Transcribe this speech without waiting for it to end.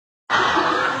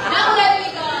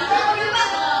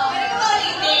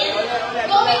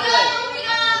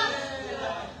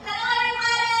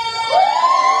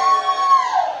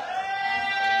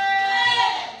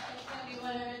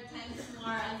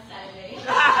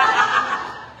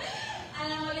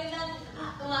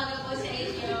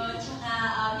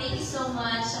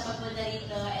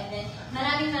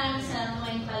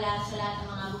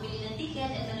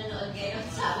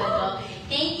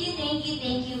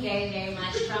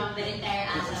from the entire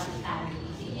ASAP family.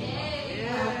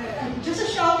 Yeah. Just a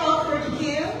shout out for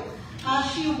Kim.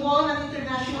 She won an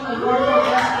international award for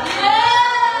best.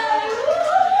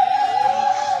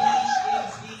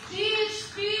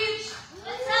 Speech!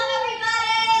 What's up,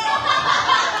 everybody?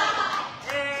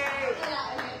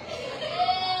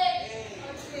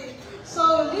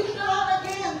 So, lift it up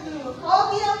again to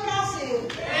Obi Alcacid.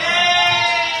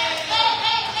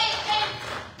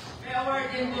 May award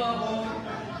din po ako.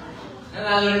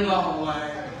 Nanalo rin po ako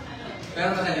award.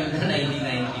 Pero matagal na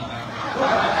 1990 pa.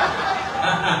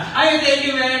 Ay, thank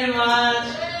you very much!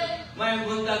 May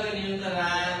buntag kanyang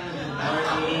taran. Good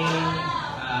morning.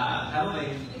 Tama ba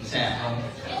yung isa ako?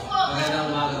 Magandang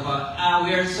umaga po.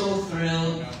 We are so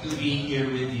thrilled to be here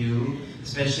with you.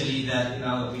 Especially that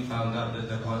now that we found out that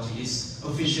the concert is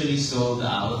officially sold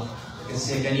out.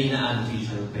 Kasi kanina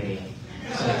unofficial pay.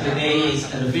 So today is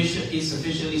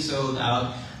officially sold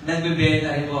out.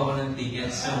 Nagbebenta rin po ako ng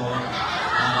tickets. So,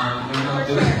 we're not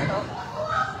doing...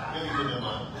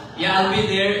 Yeah, I'll be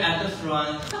there at the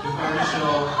front before the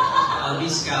show. I'll be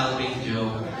scalping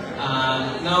Joe.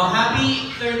 Now,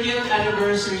 happy 30th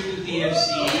anniversary to TFC.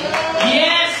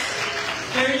 Yes!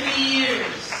 30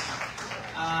 years!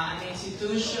 An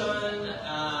institution,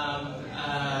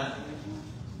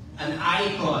 an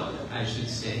icon, I should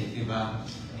say, diba?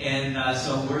 And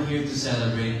so we're here to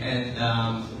celebrate. And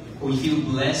we feel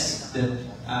blessed that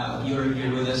you're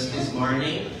here with us this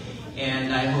morning.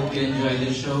 And I hope you enjoy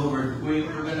the show. We're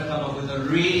going to come up with a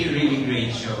really, really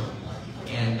great show.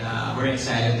 And we're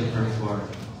excited to perform.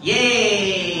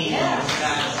 Yay! Yes!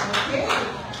 Okay.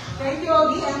 Thank you,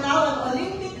 Ogie. And now an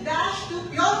Olympic dash to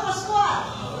Pion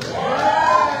Pascual.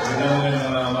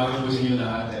 Magandang umaga po sa inyo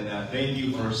lahat. And thank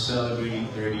you for celebrating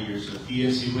 30 years of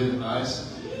TFC with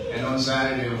us. And on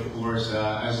Saturday, of course,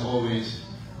 as always,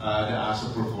 the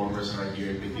ASAP performers are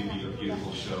here to give you a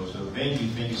beautiful show. So thank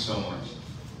you so much.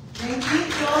 Thank you,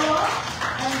 Cholo.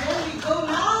 And then we go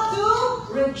now to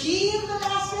Regine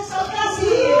Velasquez of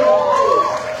Brazil.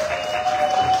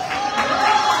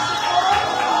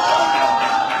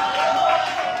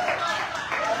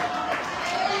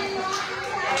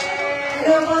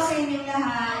 Hello po sa inyong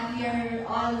lahat. We are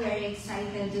all very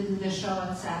excited to do the show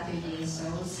on Saturday. So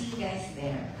we'll see you guys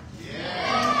there.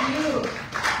 Thank you.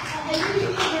 I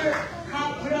really think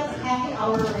we're at happy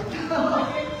hour.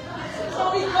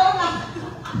 So we go now.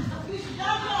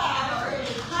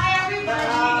 Hi everybody,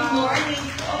 good morning.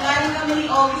 Galing kami ni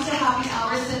Ogie sa happy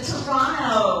hours sa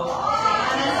Toronto.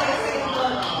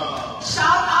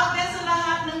 Shout out din sa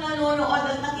lahat ng nanonood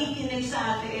at nakikinig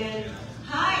sa atin.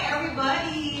 Hi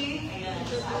everybody. Ayan,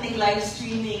 sa ating live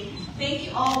streaming. Thank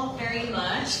you all very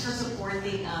much for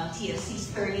supporting TFC's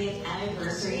 30th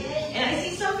anniversary. And I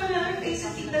see some familiar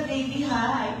faces. Tita Baby,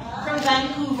 hi. From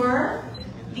Vancouver.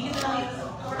 Hindi kita nakita.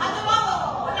 Ano ba?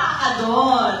 Wala ka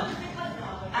doon.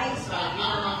 Ay, sorry.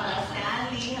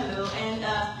 Stanley, hello. And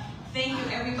thank you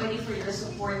everybody for your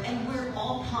support. And we're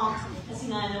all pumped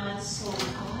kasi nga naman sold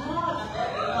out.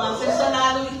 So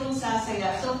lalo itong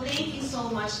sasaya. So thank you so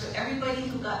much to everybody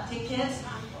who got tickets.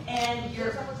 And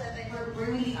we're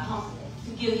really pumped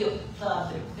to give you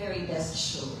the very best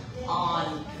show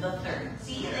on the 3rd.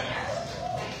 See you there.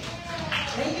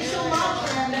 Thank you so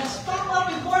much. And let's pump up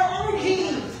with more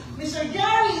energy. Mr.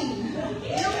 Gary.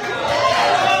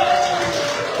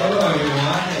 Hello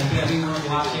everyone, and to everyone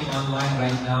watching online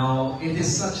right now. It is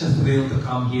such a thrill to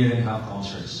come here and have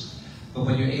concerts. But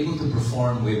when you're able to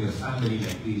perform with a family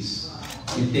like this,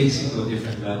 it takes it to a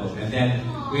different level. And then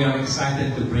we are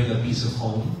excited to bring a piece of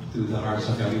home to the hearts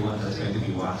of everyone that's going to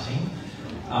be watching.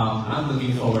 I'm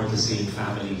looking forward to seeing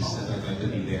families that are going to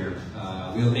be there.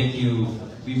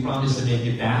 We promise to make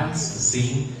you dance,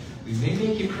 sing. We may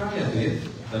make you cry a bit,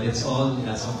 but that's what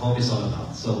home is all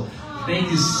about. So thank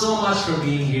you so much for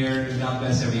being here. God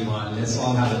bless everyone. Let's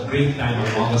all have a great time on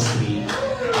August 3 at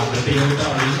the Toyota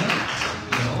Arena.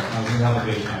 We'll have a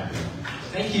great time.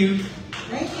 Thank you.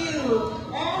 Thank you.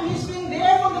 And he's been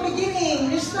there from the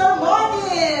beginning, Mr.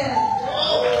 Martin.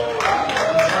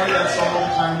 Sorry, that's all the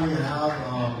time we have.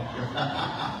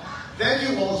 Thank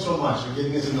you all so much for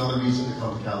giving us another reason to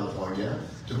come to California,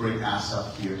 to bring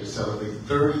ASAP here to celebrate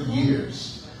 30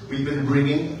 years. We've been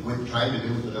trying to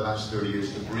do it for the last 30 years,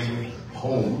 to bring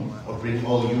home, or bring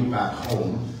all you back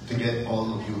home, to get all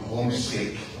of you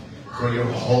homesick for your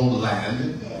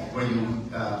homeland, where you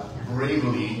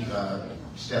bravely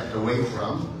stepped away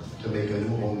from to make a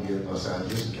new home here in Los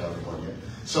Angeles, California.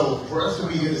 So for us to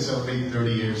be here to celebrate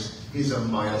 30 years is a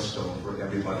milestone for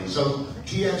everybody. So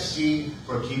TFC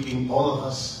for keeping all of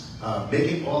us,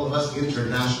 making all of us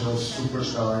international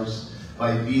superstars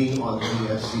by being on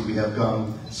TFC. We have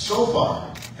gone so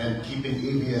far, and keeping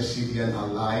ABS-CBN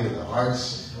alive in the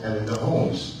hearts and in the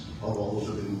homes of all those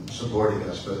who have been supporting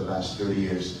us for the last 30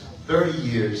 years. 30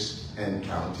 years and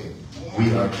counting. We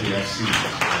are TFC.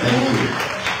 Thank you.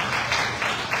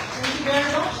 Thank you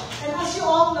very much. And as you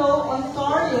all know,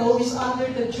 Ontario is under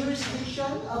the jurisdiction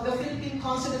of the Philippine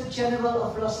Consulate General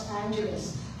of Los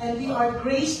Angeles. And we are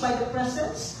graced by the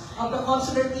presence of the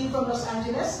consular team from Los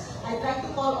Angeles. I'd like to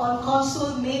call on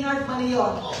Consul Maynard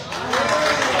Manion.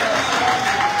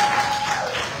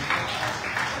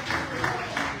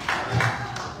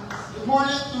 Good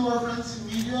morning to our friends in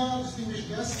media, distinguished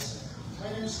guests. My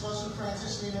name is Consul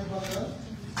Francis Maynard Manion,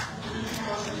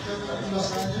 Consul General in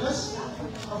Los Angeles.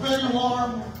 A very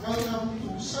warm welcome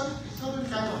to Southern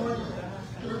California,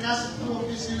 to the cast and crew of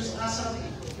this year's ASAP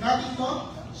Natin To,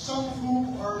 some of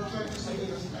whom are joining us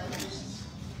today as panelists.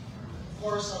 Of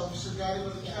course, Mr. Gary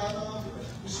Valenciano,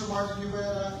 Mr. Martin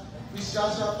Nievera, Ms.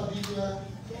 Jaja Padilla,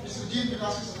 Mr. Regine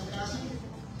Velasquez of Alcacid,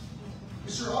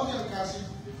 Mr. Audie Alcacid,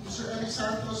 Mr. Eric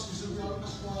Santos, Mr. Will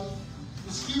Pascual,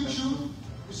 Ms. Kim Chu,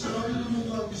 Mr. Robin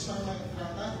Lumundo, and Ms. Mama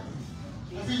Entrata.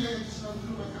 I feel like it's not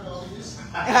true, but it is. And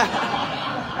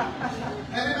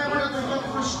remember that the very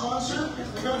first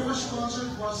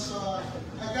concert was a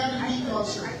Academy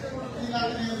concert in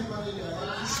Ateneo de Manila.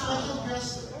 And the special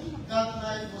guest that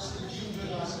night was Regine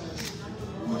Velasquez,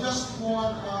 who just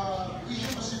won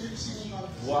Asia Pacific Singing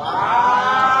Contest.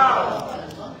 Wow!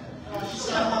 She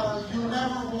said, "You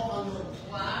never walk alone."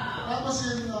 Wow! That was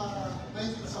in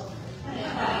 19-something.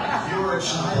 You were a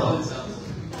child.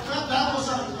 That was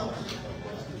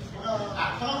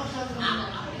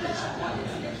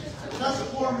that's a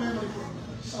core memory for me.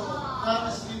 So that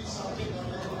is really something that I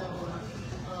remember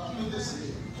to this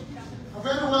day. A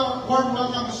very warm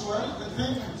welcome as well, and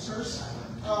thank you, sirs,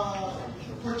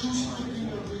 for choosing to bring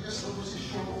your biggest overseas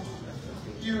show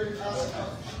here in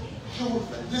ASAP show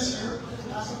this year,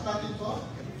 ASAP Natin To,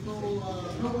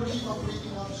 Global Chief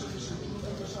Operating Officer, Mr. Jude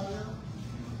Rosario,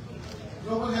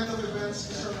 Global Head of Events,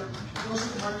 Mr.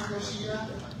 Joseph Harvey Garcia.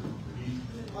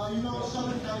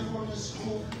 Southern California is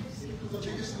home to the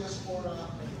biggest diaspora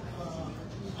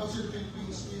outside the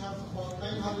Philippines. We have about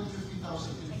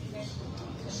 950,000 Filipinos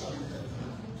in Southern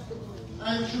California.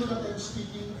 I am sure that I'm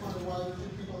speaking for the wider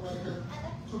Filipino American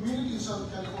community in Southern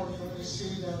California when I say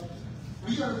that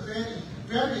we are very,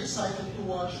 very excited to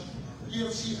watch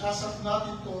TFC ASAP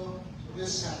Natin To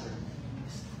this Saturday.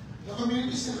 The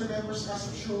community still remembers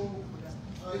ASAP show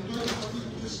in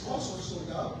 2014, which is also sold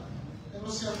out, and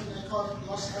was held in the iconic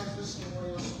Los Angeles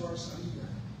Memorial Sports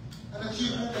Arena. An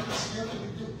achievement that is yet to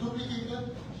be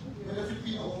duplicated by the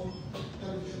Filipino-owned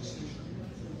television station.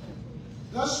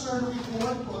 Thus, we are looking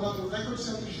forward to another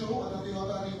record-setting show at the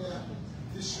Nievera Arena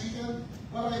this weekend.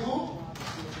 But I hope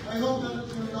that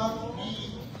it will not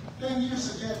be 10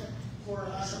 years again for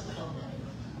ASAP to come back.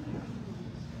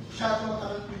 Shadow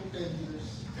matagal po yung 10 years.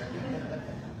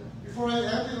 Before I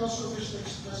end, I also wish to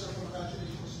express our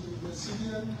congratulations to the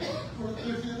CBN for the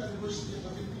 30th anniversary of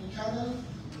the Philippine Channel.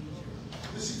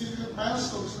 The significant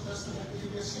milestones of testament to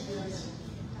ABS-CBN's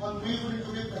unwavering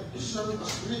commitment to serve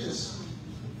as bridges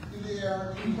in the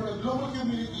air for the global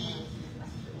community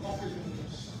of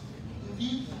Filipinos.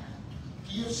 Indeed,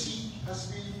 TFC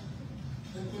has been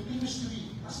and continues to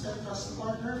be a steadfast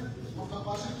partner of the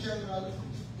Consul General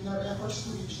in our efforts to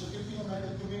reach the Filipino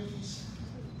American communities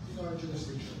in our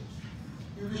jurisdiction.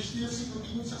 We wish TFC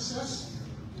continued success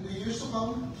in the years to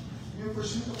come in your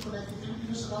pursuit of connecting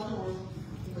Filipinos around the world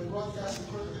by broadcasting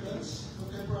current events,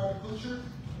 contemporary culture,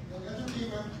 and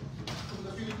entertainment from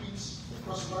the Philippines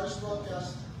across various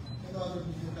broadcast and other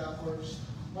media platforms.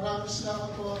 Maraming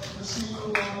salamat po. See you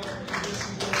on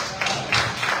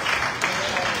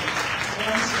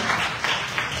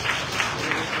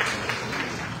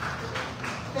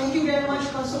Thank you very much,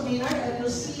 Consul Maynard, and we'll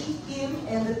see him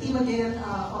and the team again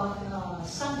on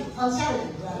Saturday,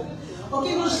 rather.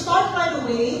 Okay, we'll start right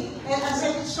away, and as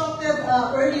I instructed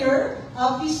earlier,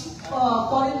 please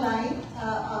fall in line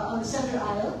on the center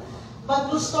aisle. But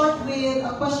we'll start with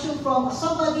a question from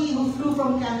somebody who flew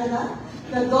from Canada,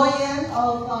 the doyen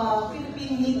of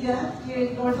Philippine media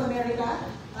here in North America,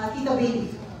 Tita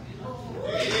Bailey.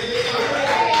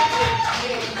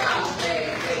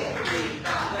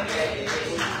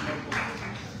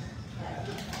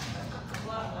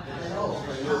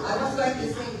 I was going to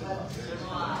sing, but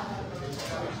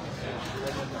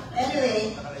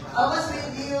anyway, I was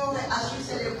with you as you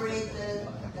celebrated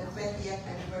the 20th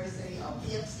anniversary of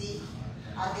TFC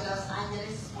at the Los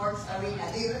Angeles Sports Arena.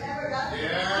 Do you remember that?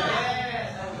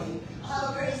 Yes. Okay. I have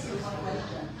a very simple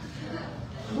question.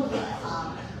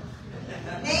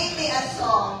 Name me a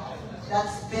song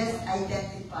that's best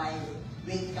identified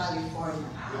with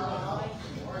California.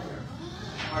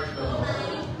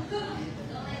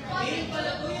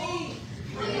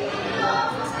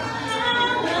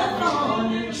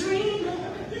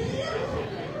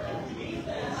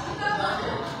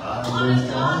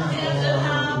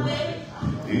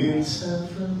 In San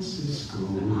Francisco.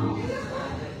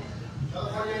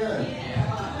 California.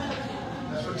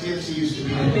 That's what TFC used to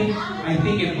be. I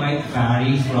think it might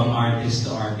vary from artist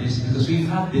to artist because we've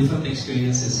had different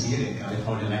experiences here in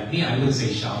California. Like me, I would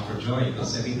say shout for joy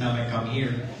because every time I come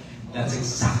here, that's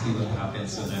exactly what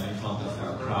happens when I'm in front of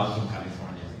a crowd from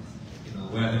California. You know,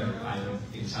 whether I'm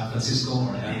in San Francisco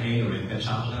or LA or in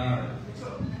Pechanga,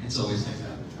 it's always like that.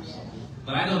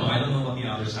 But I don't know what the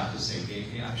others have to say.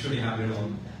 I'm sure they have their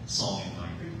own song in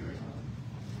mind.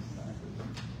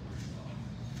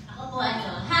 Ako po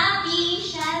happy,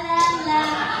 shalala.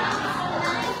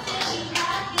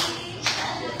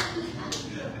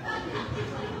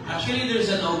 Actually, there's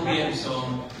an OPM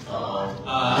song.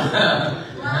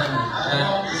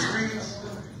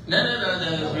 No,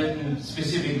 written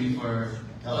specifically for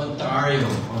Ontario.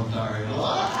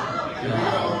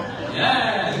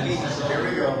 Yeah. Here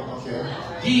we go. Okay.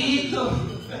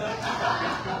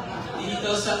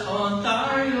 Dito sa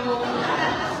Ontario.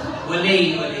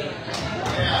 Wale.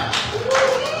 Yeah.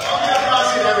 Okay,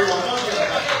 across it, everyone.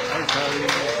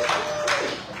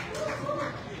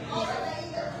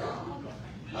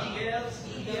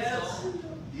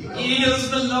 Eagles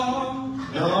belong.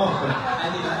 No.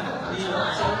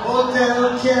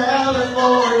 Hotel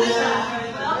California.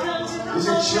 There's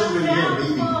a children here,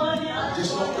 baby.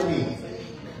 Just talk to me.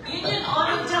 Union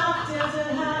Auto Doctors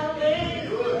and Highway.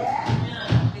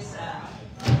 Yeah, it's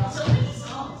so many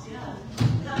songs, yeah.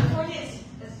 California is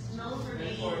known for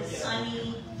being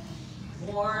sunny,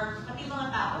 warm, pati mga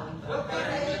tao. Well,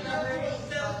 that's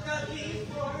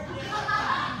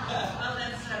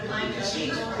climate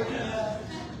change.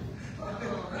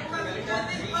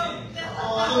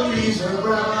 All the leaves are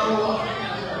brown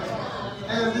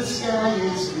and the sky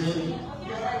is green.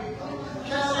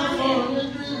 California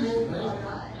dreaming.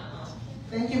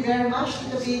 Thank you very much to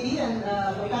the baby and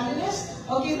the panelists.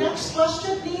 Okay, next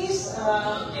question, please.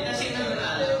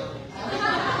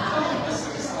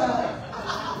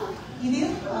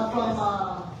 Edith from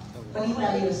Balita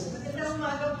News. Magandang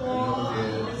umaga po.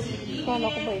 Kala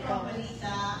ko ba ikaw?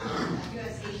 Balita,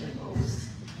 US Asian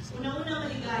Post. Unang-una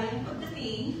maligayang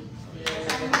pagdating.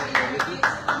 Sabi mo kayo,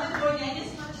 sa California, and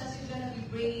as much as you're going to be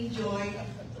bringing joy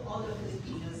to all the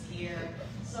Filipinos here.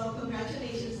 So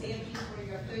congratulations, AFP, for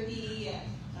your 30th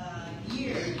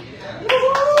year.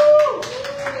 Woo!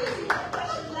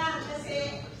 Question lang,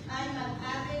 kasi I'm an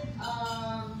avid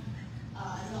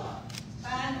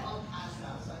fan of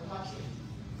ASAP, so I watch it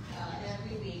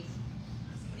every week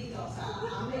dito sa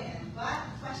amin. But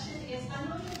question is,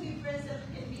 ano yung difference that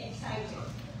we can be excited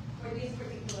for this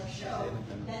particular show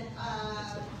that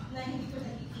na hindi ko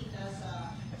nakikita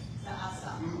sa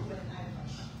ASAP when I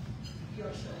watch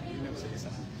your show?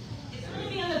 It's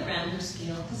really on a grander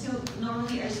scale because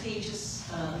normally our stage is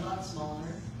a lot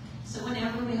smaller. So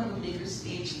whenever we have a bigger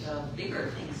stage,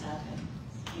 bigger things happen.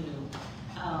 You know,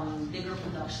 bigger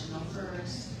production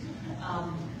numbers,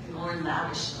 more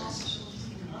lavishness.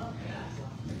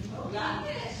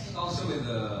 Also with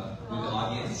the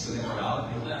audience, with the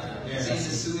crowd. Kasi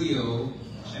sa studio,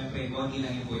 syempre, konti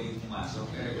lang yung pwedeng pumasok.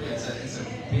 Pero it's a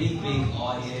big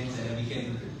audience and we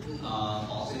can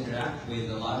also interact with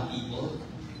a lot of people.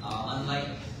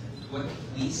 Unlike what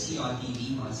we see on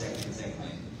TV on segment,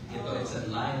 it's a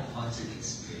live concert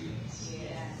experience.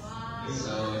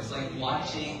 So it's like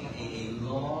watching a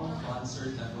long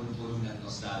concert na puno-puno ng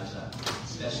nostalgia,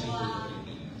 especially for the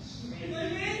Filipinos.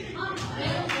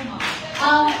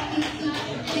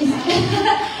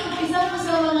 Isa po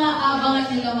sa mga abangan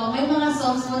nila mo, may mga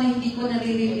songs mo na hindi ko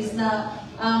nare-release na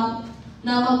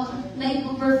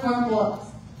ipo-perform po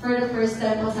for the first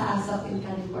time po sa ASAP in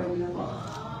California po.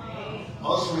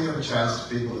 Also, we have a chance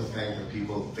to be able to thank the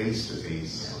people face to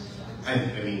face. I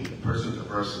mean, person to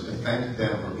person, and thank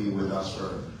them for being with us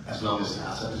for as long as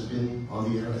ASAP has been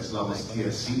on the air, as long as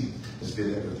TFC has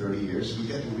been there for 30 years. We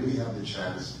get to really have the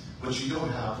chance, which you don't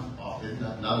have often,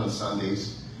 not on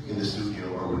Sundays in the studio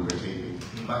or when we're taping,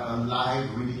 but on live,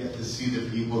 really get to see the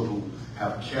people who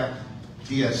have kept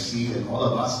TFC and all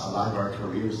of us alive, our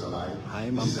careers alive.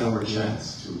 This is our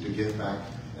chance to give back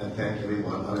and thank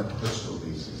everyone on a personal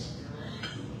basis.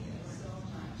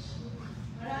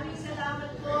 Maraming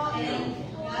salamat po and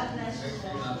God bless you.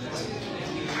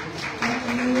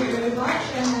 Thank you very much.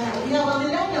 And we have a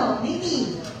millennial,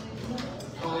 Nikki.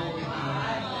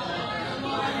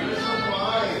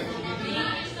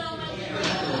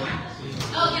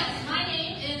 Oh yes, my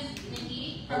name is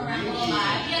Nikki from Ramble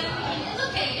Live. Yes, it's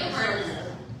okay, it works.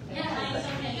 Yeah,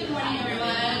 it's okay. Good morning,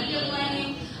 everyone.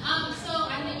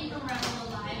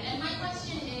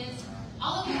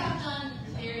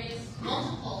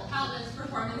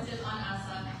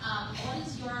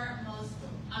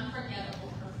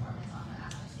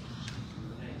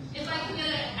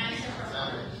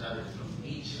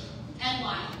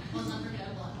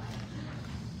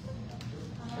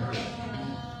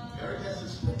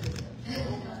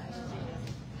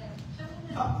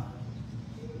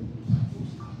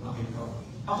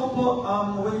 Ako po,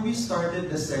 when we started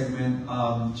the segment,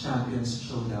 Champions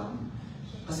Showdown,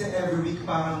 kasi every week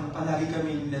parang palagi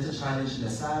kami nasa-challenge nila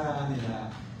Sarah,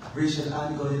 nila Rachel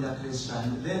Ango, nila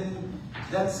Christian. Then,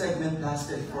 that segment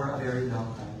lasted for a very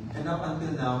long time. And up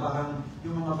until now, parang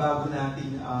yung mga bago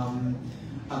nating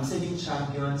singing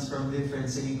champions from different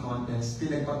singing contests,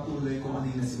 pinagpatuloy kung ano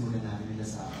yung nasimulan namin nila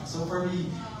Sarah. So for me,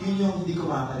 yun yung hindi ko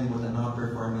makakalimutan mga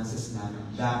performances namin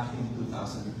back in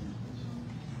 2000.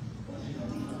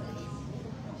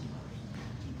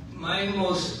 My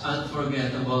most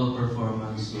unforgettable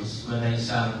performance was when I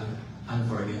sang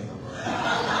Unforgettable.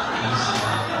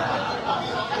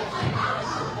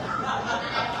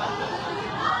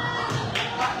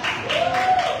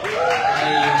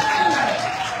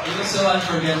 It was so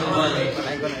unforgettable.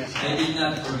 I did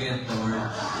not forget the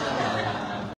words.